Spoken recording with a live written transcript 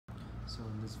So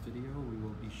in this video we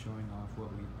will be showing off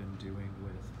what we've been doing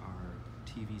with our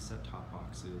TV set-top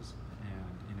boxes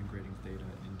and integrating Theta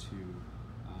into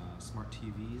smart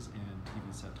TVs and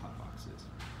TV set-top boxes.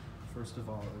 First of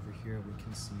all, over here we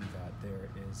can see that there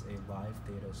is a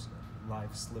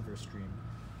live sliver stream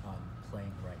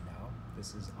playing right now.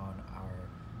 This is on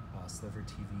our Sliver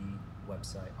TV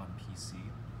website on PC.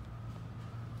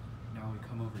 Now we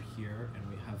come over here and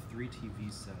we have 3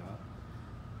 TVs set up.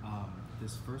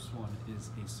 This first one is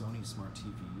a Sony Smart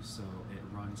TV, so it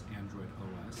runs Android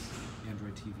OS,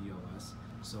 Android TV OS.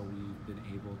 So we've been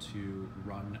able to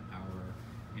run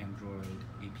our Android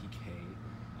APK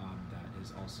that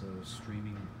is also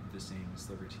streaming the same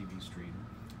Sliver TV stream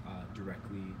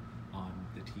directly on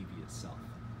the TV itself.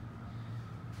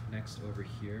 Next over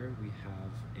here we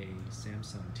have a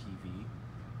Samsung TV.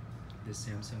 This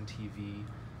Samsung TV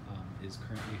is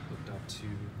currently hooked up to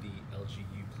the LG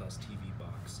U Plus TV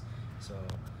box. So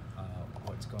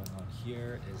what's going on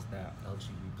here is that LG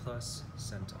U Plus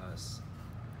sent us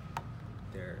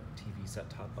their TV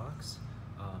set-top box.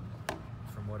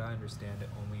 From what I understand, it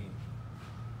only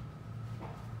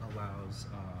allows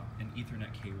an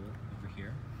Ethernet cable over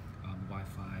here.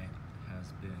 Wi-Fi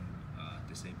has been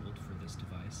disabled for this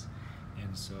device,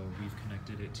 and so we've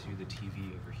connected it to the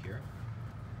TV over here.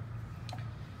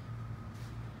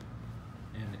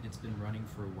 And it's been running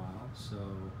for a while, so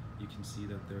you can see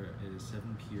that there is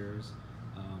 7 peers,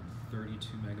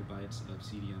 32 megabytes of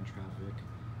CDN traffic,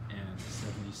 and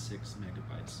 76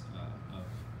 megabytes of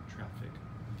traffic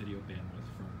video bandwidth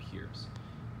from peers.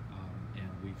 And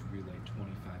we've relayed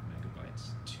 25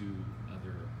 megabytes to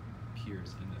other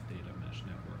peers in the Theta mesh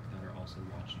network that are also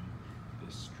watching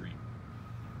this stream.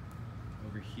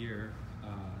 Over here,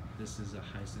 this is a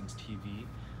Hisense TV.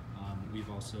 We've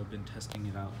also been testing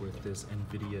it out with this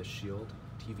NVIDIA Shield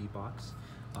TV box.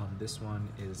 This one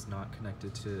is not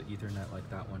connected to Ethernet like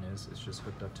that one is. It's just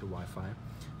hooked up to Wi-Fi,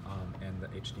 and the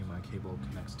HDMI cable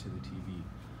connects to the TV.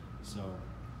 So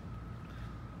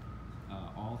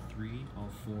all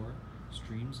 4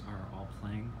 streams are all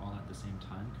playing all at the same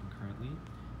time concurrently,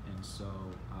 and so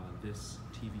this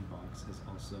TV box has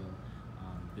also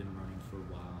been running for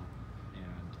a while,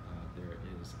 and there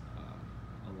is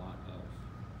a lot of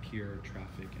peer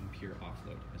traffic and peer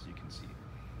offload, as you can see.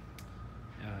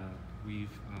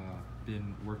 We've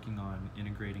been working on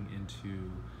integrating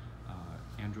into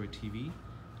Android TV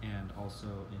and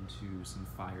also into some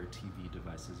Fire TV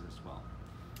devices as well.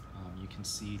 You can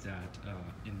see that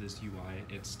in this UI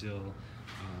it's still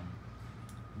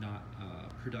not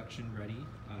production ready,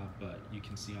 but you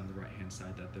can see on the right hand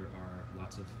side that there are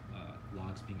lots of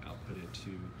logs being outputted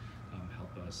to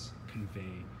help us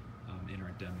convey in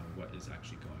our demo what is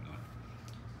actually going on.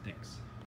 Thanks.